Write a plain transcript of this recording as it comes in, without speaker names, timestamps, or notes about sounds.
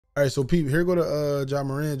All right, so people, here go to John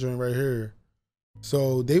Moran joint right here.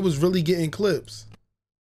 So they was really getting clips.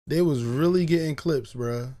 They was really getting clips,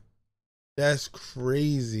 bruh. That's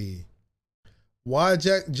crazy. Why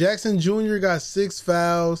Jackson Jr. got 6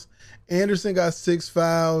 fouls. Anderson got 6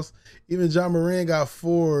 fouls. Even John Moran got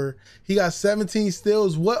 4. He got 17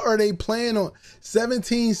 steals. What are they playing on?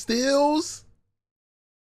 17 steals?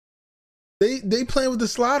 They playing with the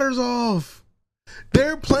sliders off.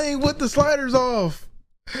 They're playing with the sliders off.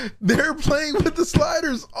 They're playing with the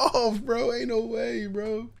sliders off, bro. Ain't no way,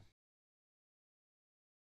 bro.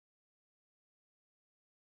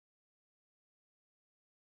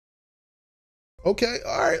 Okay,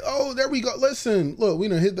 all right. Oh, there we go. Listen, look, we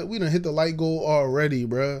done hit the light goal already,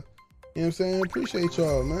 bro. You know what I'm saying? Appreciate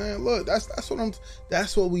y'all, man. Look,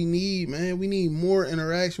 that's what we need, man. We need more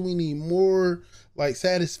interaction. We need more like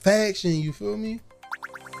satisfaction. You feel me?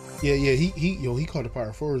 Yeah. He caught the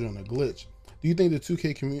power forward on a glitch. Do you think the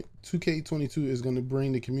 2K22 is gonna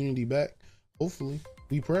bring the community back? Hopefully.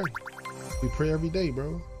 We pray. We pray every day, bro.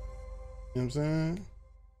 You know what I'm saying?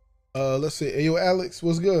 Let's see. Hey, yo, Alex,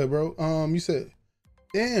 what's good, bro? You said,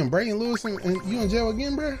 damn, Brayton Lewis and you in jail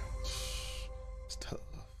again, bro? It's tough.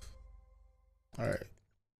 All right.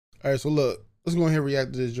 So look, let's go ahead and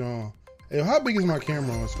react to this, John. Hey, yo, how big is my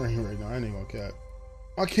camera on screen right now? I ain't gonna cap.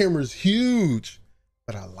 My camera's huge,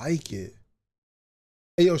 but I like it.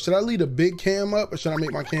 Hey, yo, should I leave the big cam up or should I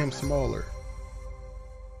make my cam smaller?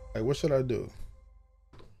 Hey, what should I do?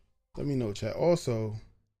 Let me know, chat. Also,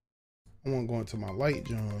 I want to go into my light,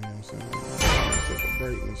 John. You know what I'm saying? Set the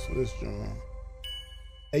brightness for this, John.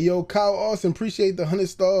 Hey, yo, Kyle Austin, appreciate the 100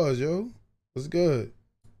 stars, yo. What's good?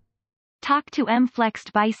 Talk to M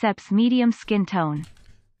flexed biceps medium skin tone.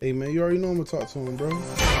 Hey, man, you already know I'm going to talk to him, bro.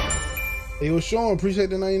 Hey, yo, Sean, appreciate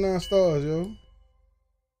the 99 stars, yo.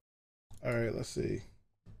 All right, let's see.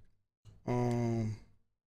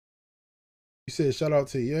 You said shout out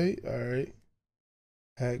to Ye. All right.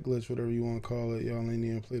 Hack glitch, whatever you want to call it. Y'all ain't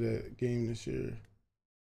even play that game this year.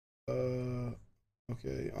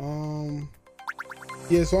 Okay.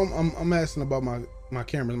 Yeah, so I'm asking about my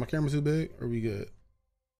cameras. My camera too big? Or we good?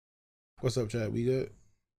 What's up, chat? We good?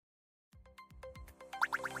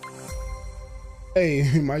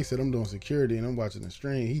 Hey, Mike said I'm doing security and I'm watching the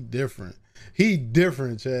stream. He different. He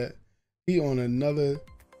different, chat. He on another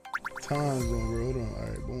time zone, bro. Hold on. All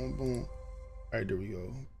right, boom, boom. All right, there we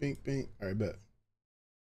go. Bink, bink. All right, bet.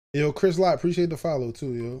 Yo, Chris Lott, appreciate the follow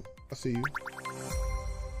too, yo. I see you.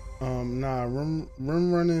 Nah, rim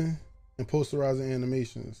running and posterizing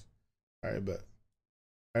animations. All right, bet.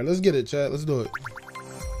 All right, let's get it, chat. Let's do it.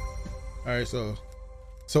 All right, so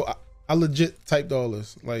I legit typed all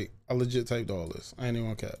this. Like, I legit typed all this. I ain't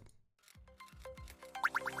even gonna cap.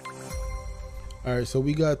 All right, so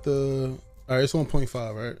we got the. All right, it's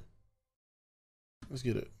 1.5, right? Let's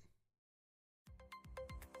get it.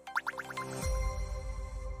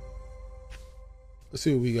 Let's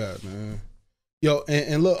see what we got, man. Yo,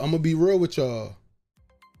 and look, I'm gonna be real with y'all.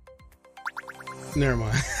 Never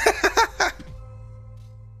mind.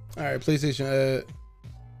 All right, PlayStation ad.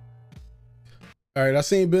 All right, I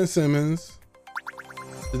seen Ben Simmons.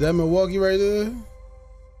 Is that Milwaukee right there?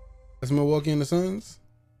 That's Milwaukee and the Suns.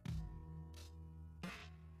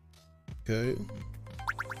 Okay.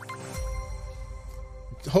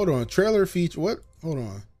 Hold on. Trailer feature. What? Hold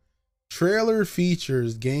on. Trailer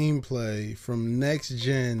features gameplay from next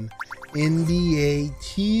gen NBA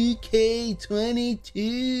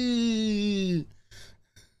 2K22.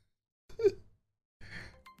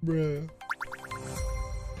 Bruh.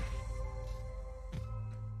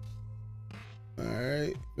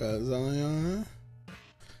 Alright, got Zion.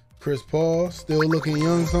 Chris Paul still looking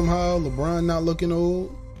young somehow. LeBron not looking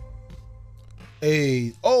old.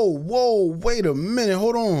 Hey, oh, whoa, wait a minute,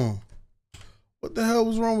 hold on. What the hell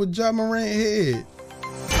was wrong with Ja Morant head?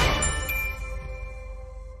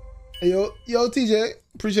 Hey, yo, TJ,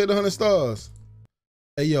 appreciate the 100 stars.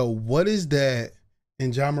 Hey, yo, what is that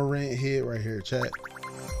in Ja Morant head right here, chat?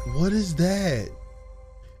 What is that?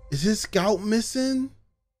 Is his scalp missing?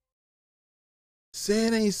 Say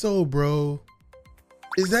it ain't so, bro.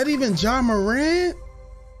 Is that even Ja Morant?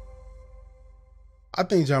 I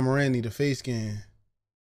think Ja Morant need a face scan.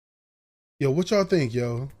 Yo, what y'all think,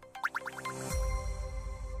 yo?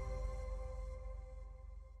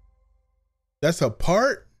 That's a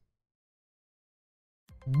part?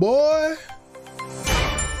 Boy.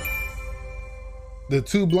 The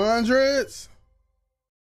two blonde dreads?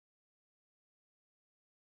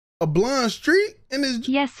 A blonde streak in his...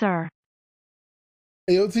 Yes, sir.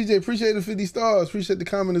 Hey, yo, TJ, appreciate the 50 stars. Appreciate the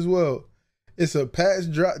comment as well. It's a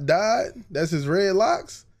patch dyed. That's his red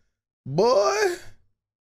locks. Boy,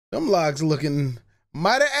 them locks looking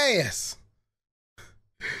Mighty ass.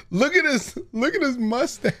 Look at his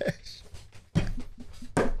mustache.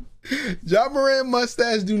 Ja Morant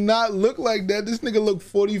mustache do not look like that. This nigga look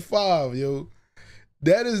 45, yo.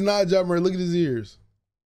 That is not Ja Morant. Look at his ears.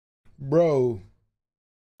 Bro.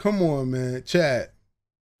 Come on, man. Chat.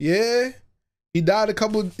 Yeah? He dyed a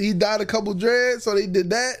couple dreads, so they did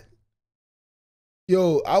that.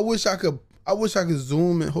 Yo, I wish I could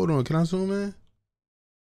zoom in. Hold on, can I zoom in?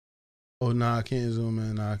 Oh nah, I can't zoom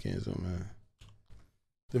in. Nah, I can't zoom in.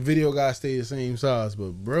 The video gotta stay the same size,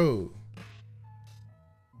 but bro.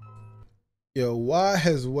 Yo, why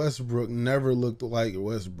has Westbrook never looked like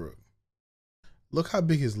Westbrook? Look how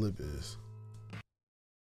big his lip is.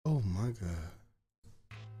 Oh my God.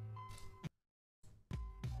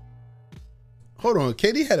 Hold on,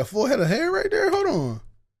 KD had a full head of hair right there? Hold on.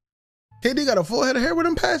 KD got a full head of hair with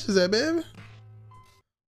them patches at, baby.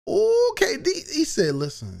 Oh, KD, he said,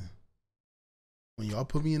 listen, when y'all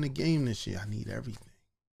put me in the game this year, I need everything.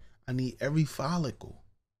 I need every follicle.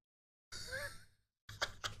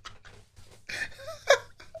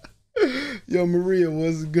 Yo, Maria,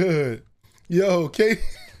 what's good? Yo,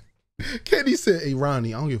 Katie said, hey,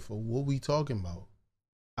 Ronnie, I don't give a fuck what we talking about.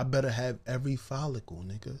 I better have every follicle,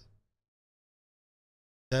 nigga.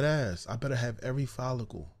 That ass. I better have every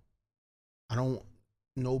follicle. I don't,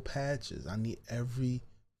 no patches. I need every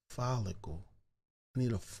follicle. I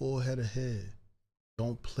need a full head of hair.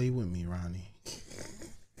 Don't play with me, Ronnie.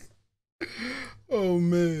 Oh,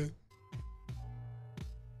 man.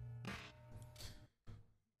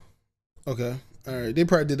 Okay. All right. They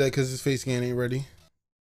probably did that because his face scan ain't ready.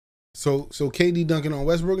 So KD dunking on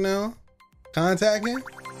Westbrook now? Contacting?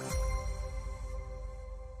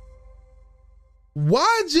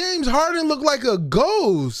 Why James Harden look like a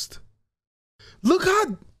ghost? Look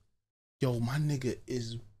how... Yo, my nigga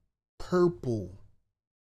is purple.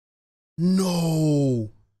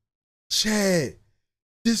 No. Chad.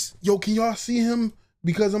 Yo, can y'all see him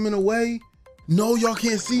because I'm in a way? No, y'all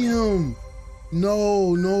can't see him.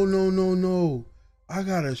 No. I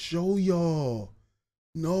gotta show y'all.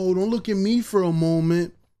 No, don't look at me for a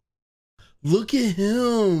moment. Look at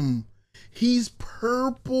him. He's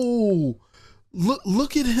purple.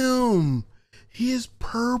 Look at him. He is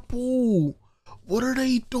purple. What are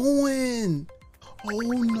they doing? Oh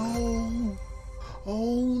no.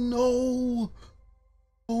 Oh no.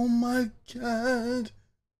 Oh my God.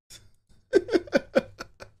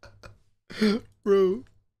 Bro.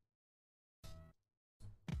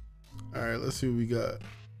 All right, let's see what we got.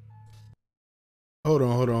 Hold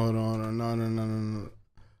on. No.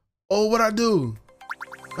 Oh, what I do?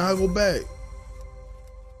 Now I go back.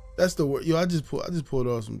 That's the word. Yo, I just pulled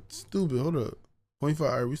off some stupid. Hold up. 0.5.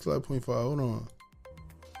 All right, we still at 0.5. Hold on.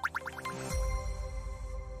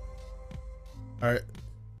 All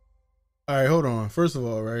right, hold on. First of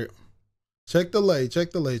all, right? Check the lay.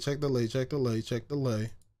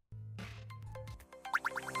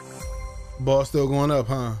 Ball still going up,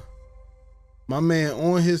 huh? My man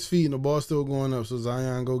on his feet and the ball still going up, so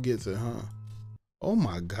Zion go gets it, huh? Oh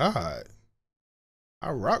my God.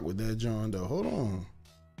 I rock with that John though. Hold on.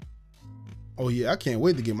 Oh yeah, I can't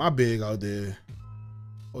wait to get my big out there.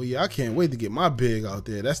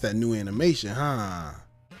 That's that new animation, huh?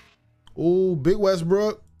 Oh, big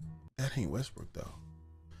Westbrook. That ain't Westbrook though.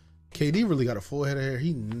 KD really got a full head of hair.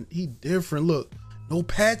 He different. Look, no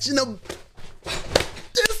patch in him.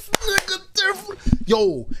 This nigga different.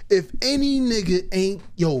 Yo, if any nigga ain't,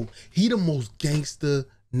 he the most gangster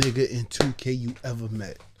nigga in 2K you ever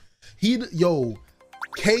met.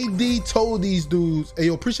 KD told these dudes, hey,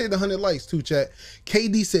 yo, appreciate the 100 likes too, chat.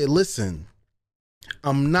 KD said, listen,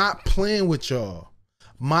 I'm not playing with y'all.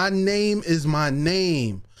 My name is my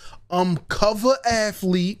name. I'm cover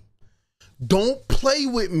athlete. Don't play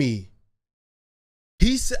with me.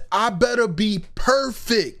 He said, I better be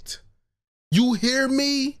perfect. You hear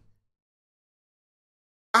me?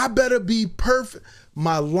 I better be perfect.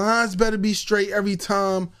 My lines better be straight every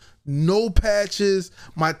time. No patches.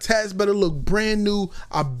 My tats better look brand new.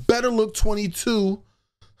 I better look 22.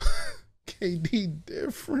 KD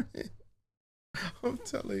different. I'm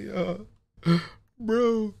telling y'all.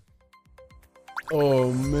 Bro.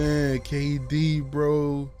 Oh man, KD,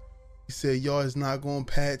 bro. He said, y'all is not gonna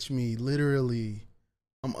patch me. Literally.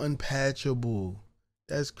 I'm unpatchable.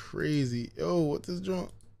 That's crazy. Yo, what's this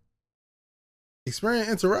joint? Experience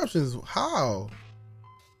interruptions. How?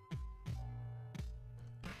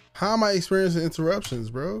 How am I experiencing interruptions,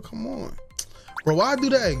 bro? Come on. Bro, why do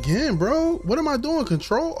that again, bro? What am I doing?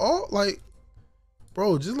 Control alt? Like,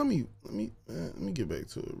 bro, just let me get back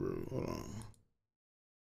to it, bro. Hold on.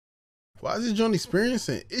 Why is this joint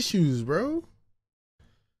experiencing issues, bro?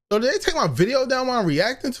 So did they take my video down while I'm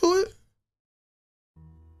reacting to it?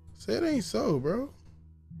 Say it ain't so, bro. All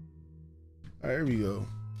right, here we go.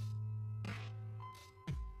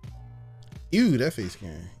 Ew, that face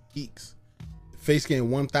scan. Eeks. Face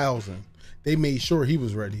scan 1000. They made sure he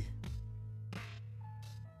was ready.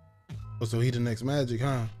 Oh, so he the next Magic,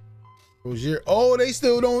 huh? Rozier. Oh, they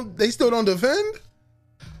still don't defend?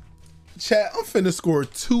 Chat, I'm finna score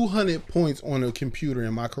 200 points on a computer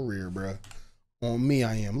in my career, bro. On me,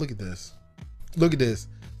 I am. Look at this. Look at this.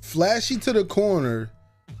 Flashy to the corner.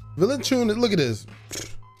 Villain, look at this.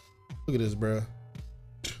 Look at this, bro.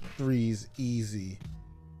 Threes, easy.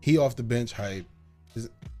 He off the bench hype.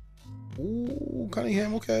 Ooh,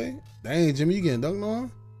 Cunningham, okay. Dang, Jimmy, you getting dunked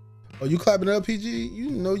on? Oh, you clapping it up, PG? You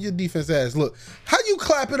know your defense ass. Look, how you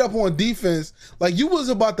clap it up on defense like you was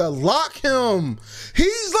about to lock him?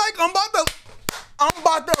 He's like, I'm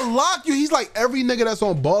about to lock you. He's like every nigga that's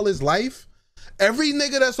on Ball Is Life. Every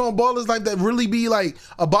nigga that's on Ball Is Life that really be like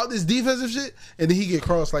about this defensive shit, and then he get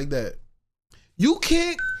crossed like that. You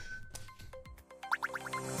can't.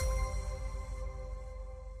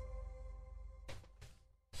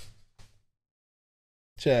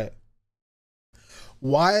 Chat.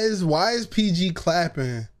 Why is PG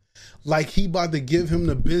clapping like he about to give him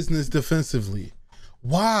the business defensively?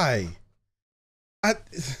 Why?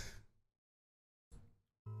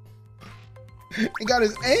 He got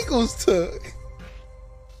his ankles took.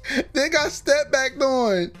 They got step back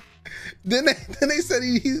on. Then they said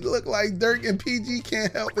he looked like Dirk and PG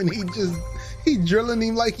can't help, and he drilling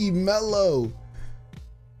him like he mellow.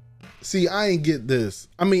 See, I ain't get this.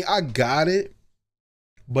 I mean, I got it,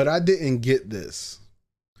 but I didn't get this.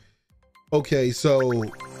 Okay, so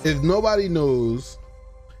if nobody knows,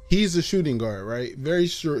 he's a shooting guard, right? Very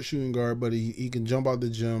short shooting guard, but he can jump out the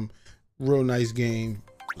gym. Real nice game.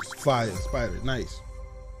 Fire, spider, nice.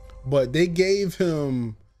 But they gave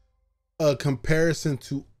him a comparison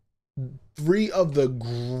to three of the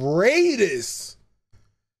greatest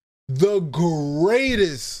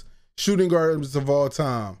shooting guards of all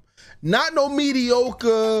time. Not no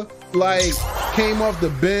mediocre, like came off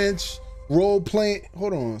the bench, role playing.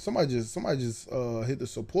 Hold on, somebody just hit the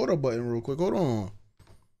supporter button real quick. Hold on.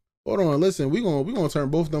 Listen, we gonna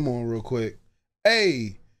turn both of them on real quick.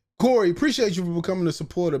 Hey, Corey, appreciate you for becoming a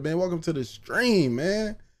supporter, man. Welcome to the stream,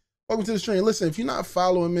 man. Welcome to the stream. Listen, if you're not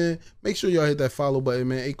following, man, make sure y'all hit that follow button,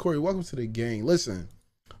 man. Hey, Corey, welcome to the gang. Listen,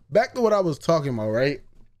 back to what I was talking about, right?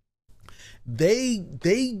 They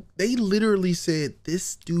literally said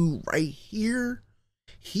this dude right here,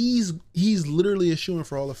 he's literally a shooting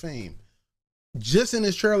for Hall of Fame. Just in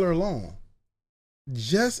his trailer alone.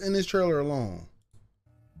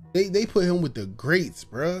 They put him with the greats,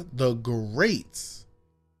 bruh. The greats.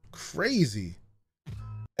 Crazy.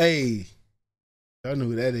 Hey, y'all know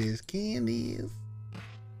who that is. Candies.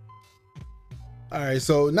 All right,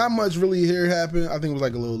 so not much really here happened. I think it was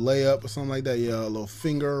like a little layup or something like that. Yeah, a little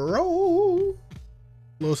finger roll,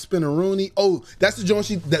 little spinneroonie. Oh, that's the joint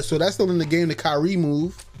so that's still in the game, the Kyrie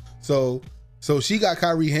move. So she got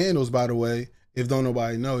Kyrie handles, by the way. If don't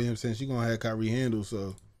nobody know, you know what I'm saying? She gonna have Kyrie handles.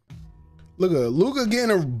 So look at Luka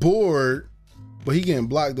getting a board, but he getting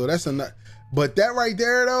blocked though. That's a but that right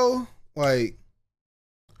there though, like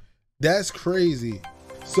that's crazy.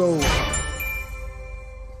 So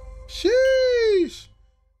sheesh.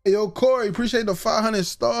 Hey, yo, Corey, appreciate the 500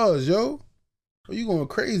 stars, yo. Oh, you going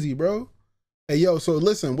crazy, bro. Hey, yo, so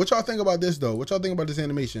listen, what y'all think about this, though? What y'all think about this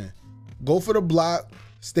animation? Go for the block,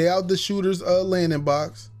 stay out the shooter's landing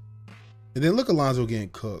box, and then look at Lonzo getting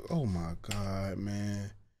cooked. Oh, my God, man.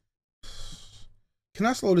 Can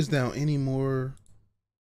I slow this down anymore?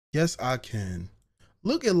 Yes, I can.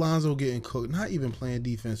 Look at Lonzo getting cooked, not even playing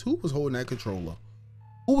defense. Who was holding that controller?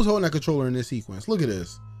 Who was holding that controller in this sequence? Look at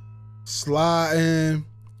this. Sliding,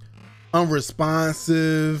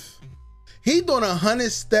 unresponsive. He doing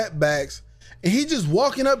 100 step backs and he just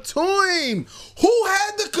walking up to him. Who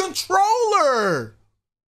had the controller?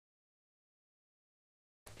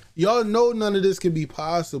 Y'all know none of this can be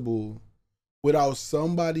possible without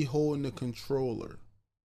somebody holding the controller.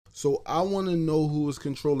 So I want to know who was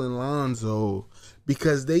controlling Lonzo,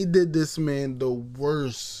 because they did this man the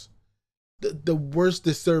worst. The worst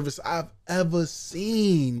disservice I've ever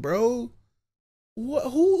seen, bro.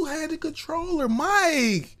 Who had the controller?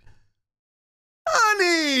 Mike.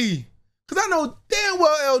 Honey. Because I know damn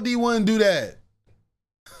well LD wouldn't do that.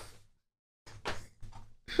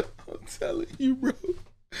 I'm telling you, bro.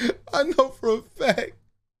 I know for a fact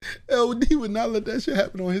LD would not let that shit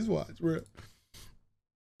happen on his watch, bro.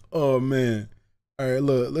 Oh, man. All right,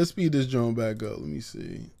 look. Let's speed this drone back up. Let me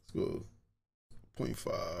see. Let's go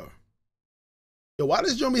 0.5. Yo, why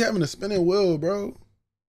does Joe be having a spinning wheel, bro?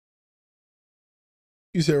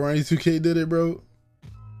 You said Ronnie 2K did it, bro?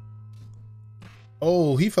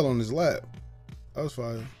 Oh, he fell on his lap. That was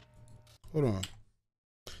fire. Hold on.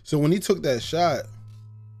 So when he took that shot,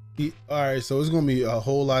 all right, so it's gonna be a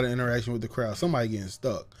whole lot of interaction with the crowd. Somebody getting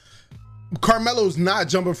stuck. Carmelo's not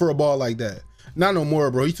jumping for a ball like that. Not no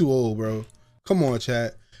more, bro. He's too old, bro. Come on,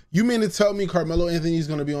 chat. You mean to tell me Carmelo Anthony's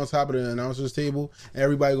gonna be on top of the announcers table and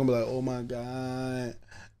everybody gonna be like, oh my God,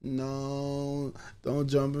 no, don't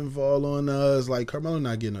jump and fall on us. Like, Carmelo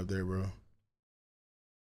not getting up there, bro.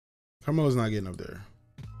 Carmelo's not getting up there.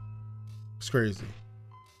 It's crazy.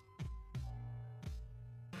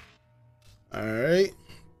 All right.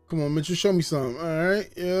 Come on, Mitchell, show me something. All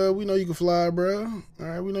right. Yeah, we know you can fly, bro. All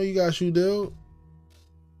right, we know you got shoe deal.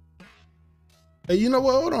 Hey, you know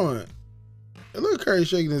what? Hold on. Hey, look, Curry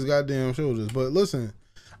shaking his goddamn shoulders. But listen,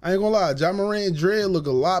 I ain't gonna lie. Ja Morant dread look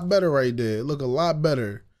a lot better right there. It look a lot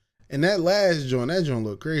better. And that last joint, that joint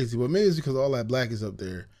look crazy. But maybe it's because all that black is up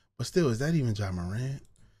there. But still, is that even Ja Morant?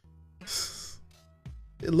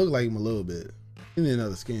 It looked like him a little bit. He need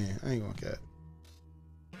another scan. I ain't gonna cap.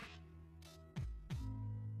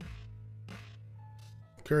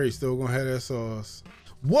 Curry still gonna have that sauce.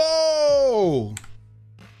 Whoa!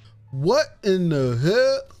 What in the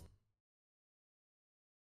hell?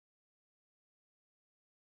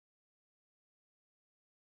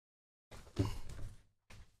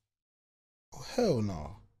 Oh, hell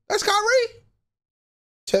no. That's Kyrie?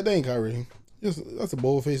 Chat, that ain't Kyrie. That's a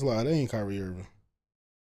bold-faced lie. That ain't Kyrie Irving.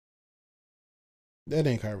 That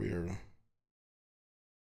ain't Kyrie Irving.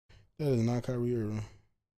 That is not Kyrie Irving.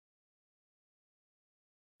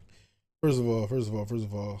 First of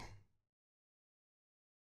all,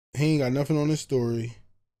 he ain't got nothing on his story.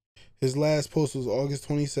 His last post was August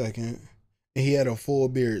 22nd, and he had a full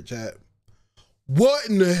beard, chat. What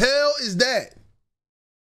in the hell is that?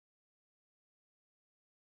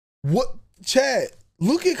 What, chat?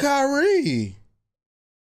 Look at Kyrie.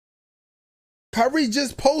 Kyrie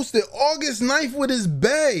just posted August 9th with his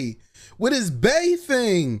bay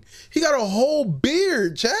thing. He got a whole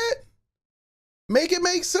beard, chat. Make it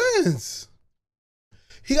make sense.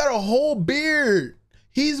 He got a whole beard.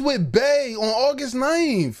 He's with Bay on August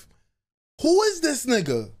 9th. Who is this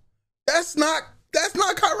nigga? That's not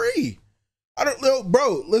Kyrie. I don't know,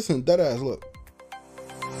 bro. Listen, that ass, look.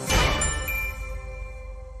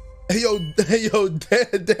 Hey yo,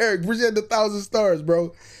 Derek, appreciate the 1,000 stars,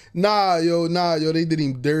 bro. Nah, yo, they did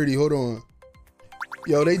him dirty. Hold on.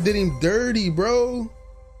 Yo, they did him dirty, bro.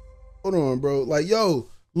 Hold on, bro. Like, yo,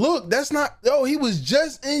 look, that's not, yo, he was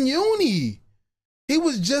just in uni. He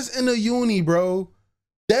was just in a uni, bro.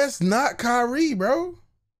 That's not Kyrie, bro.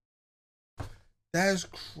 That's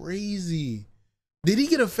crazy. Did he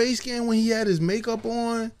get a face scan when he had his makeup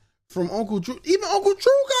on from Uncle Drew? Even Uncle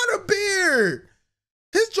Drew got a beard.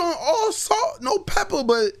 His joint all salt, no pepper,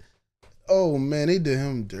 but oh man, they did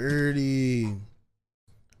him dirty.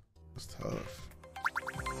 It's tough.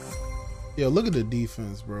 Yo, look at the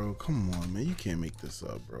defense, bro. Come on, man. You can't make this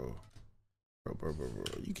up, bro. Bro.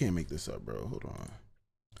 You can't make this up, bro. Hold on.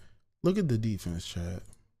 Look at the defense, chat.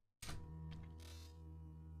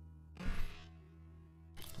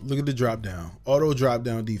 Look at the drop down. Auto drop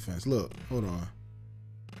down defense. Look, hold on.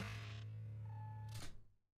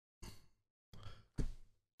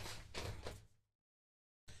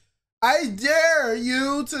 I dare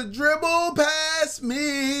you to dribble past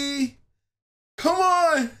me. Come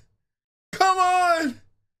on. Come on.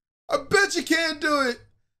 I bet you can't do it.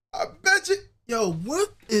 I bet you. Yo,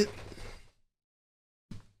 what it?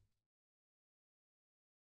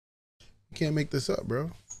 You can't make this up, bro.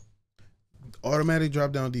 Automatic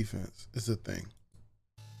drop down defense is a thing.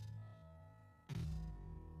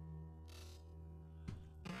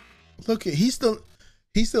 Look at he's still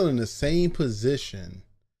in the same position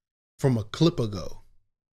from a clip ago.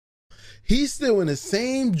 He's still in the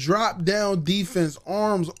same drop down defense,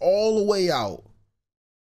 arms all the way out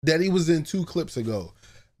that he was in 2 clips ago.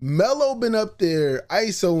 Melo been up there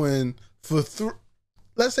ISOing for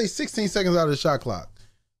let's say 16 seconds out of the shot clock.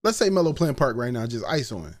 Let's say Melo playing park right now, just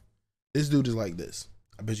ISOing. This dude is like this.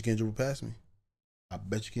 I bet you can't dribble past me. I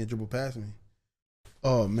bet you can't dribble past me.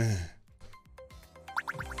 Oh, man.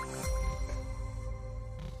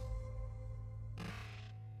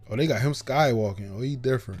 Oh, they got him skywalking. Oh, he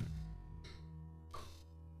different.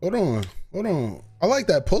 Hold on. I like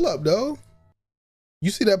that pull-up, though.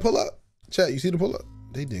 You see that pull-up? Chat, you see the pull-up?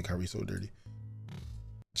 They did Kyrie so dirty.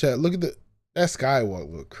 Chat, look at that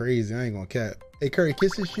skywalk look crazy. I ain't gonna cap. Hey, Curry,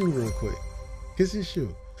 kiss his shoe real quick. Kiss his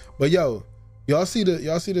shoe. But yo, y'all see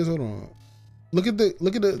this? Hold on. Look at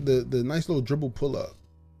the nice little dribble pull up.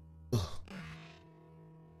 Ugh.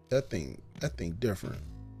 That thing different.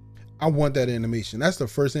 I want that animation. That's the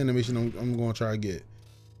first animation I'm gonna try to get.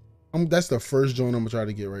 That's the first joint I'm gonna try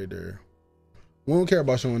to get right there. We don't care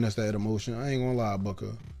about showing us that emotion. I ain't gonna lie,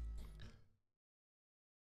 Booker.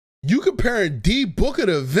 You comparing D Booker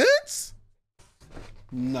to Vince?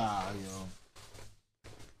 Nah, yo.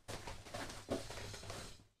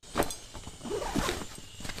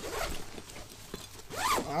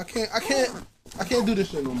 I can't do this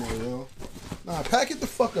shit no more, yo. Nah, pack it the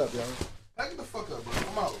fuck up, yo. Pack it the fuck up, bro.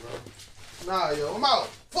 I'm out, bro. Nah, yo, I'm out.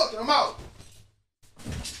 Fuck it, I'm out.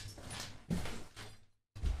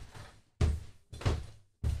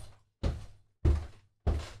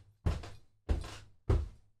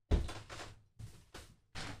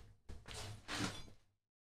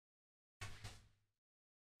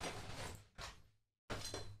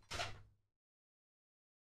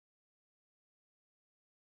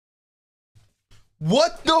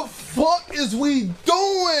 What the fuck is we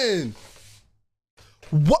doing?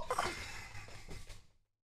 What?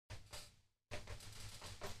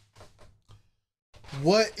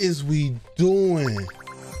 What is we doing?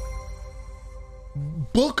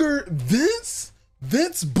 Booker, Vince?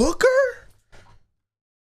 Vince Booker?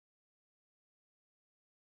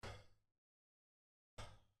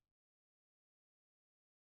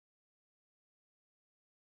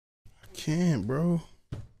 I can't, bro.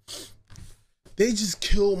 They just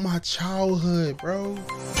killed my childhood, bro.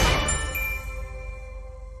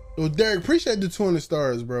 Yo, Derek, appreciate the 200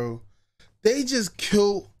 stars, bro. They just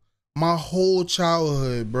killed my whole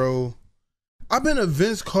childhood, bro. I've been a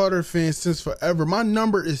Vince Carter fan since forever. My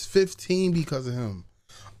number is 15 because of him.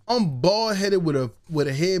 I'm bald headed with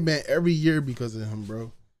a headband every year because of him,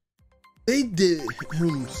 bro. They did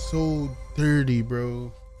him so dirty,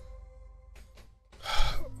 bro.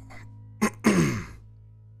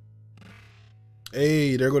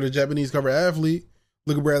 Hey, there go the Japanese cover athlete.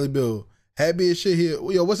 Look at Bradley Beal. Happy as shit here.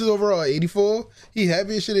 Yo, what's his overall? 84? He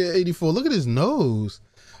happy as shit at 84. Look at his nose.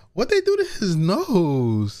 What they do to his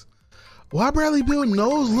nose? Why Bradley Beal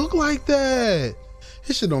nose look like that?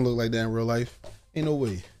 His shit don't look like that in real life. Ain't no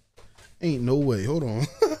way. Ain't no way. Hold on.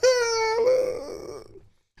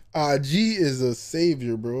 IG is a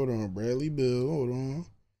savior, bro. Hold on. Bradley Beal. Hold on.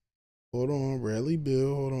 Hold on. Bradley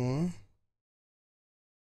Beal. Hold on.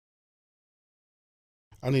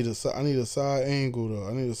 I need a side angle though.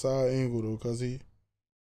 I need a side angle though, cuzzy.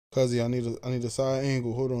 I need a side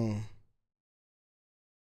angle. Hold on.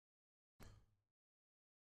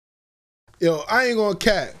 Yo, I ain't gonna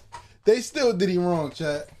cap. They still did him wrong,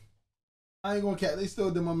 chat. I ain't gonna cap. They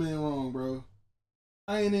still did my man wrong, bro.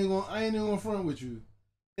 I ain't even gonna front with you.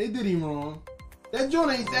 They did him wrong. That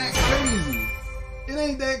joint ain't that crazy. It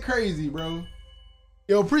ain't that crazy, bro.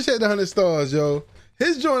 Yo, appreciate the 100 stars, yo.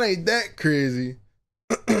 His joint ain't that crazy.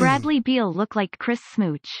 Bradley Beal look like Chris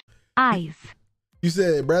Smooch. Eyes. You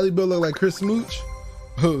said Bradley Beal look like Chris Smooch?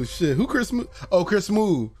 Oh shit, who Chris Smooch? Oh, Chris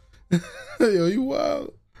Smooth. Yo, you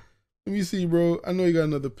wild. Let me see, bro. I know you got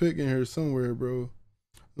another pick in here somewhere, bro.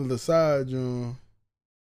 The side, John.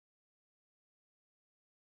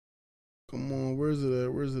 Come on, where's it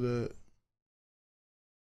at? Where's it at?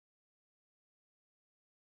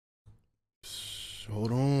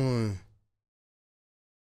 Hold on.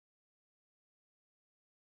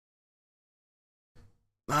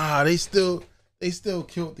 Nah, they still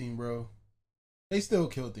killed him, bro. They still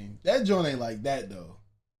killed him. That joint ain't like that though.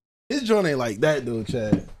 His joint ain't like that though,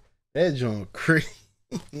 Chad. That joint crazy.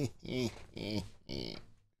 All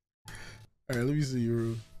right, let me see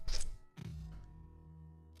you.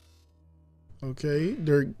 Okay,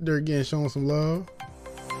 they're again showing some love.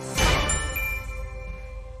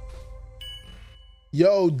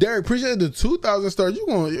 Yo, Derek, appreciate the 2,000 stars. You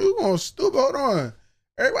going stupid? Hold on.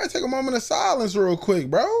 Everybody take a moment of silence real quick,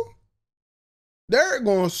 bro. Derek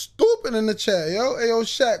going stupid in the chat, yo. Hey, yo,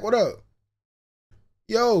 Shaq, what up?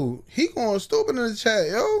 Yo, he going stupid in the chat,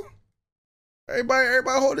 yo.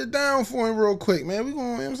 Everybody hold it down for him real quick, man. We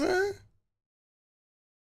going, you know what I'm saying?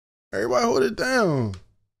 Everybody hold it down.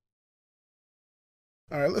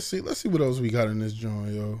 All right, let's see what else we got in this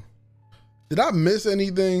joint, yo. Did I miss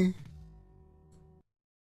anything?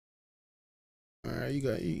 All right, you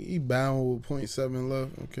got he bound with 0.7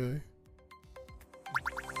 left. Okay.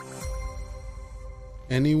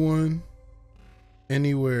 Anyone,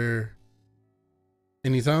 anywhere,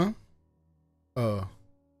 anytime? I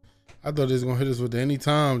thought they was gonna hit us with the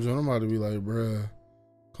anytime, John. I'm about to be like, bruh,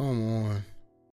 come on.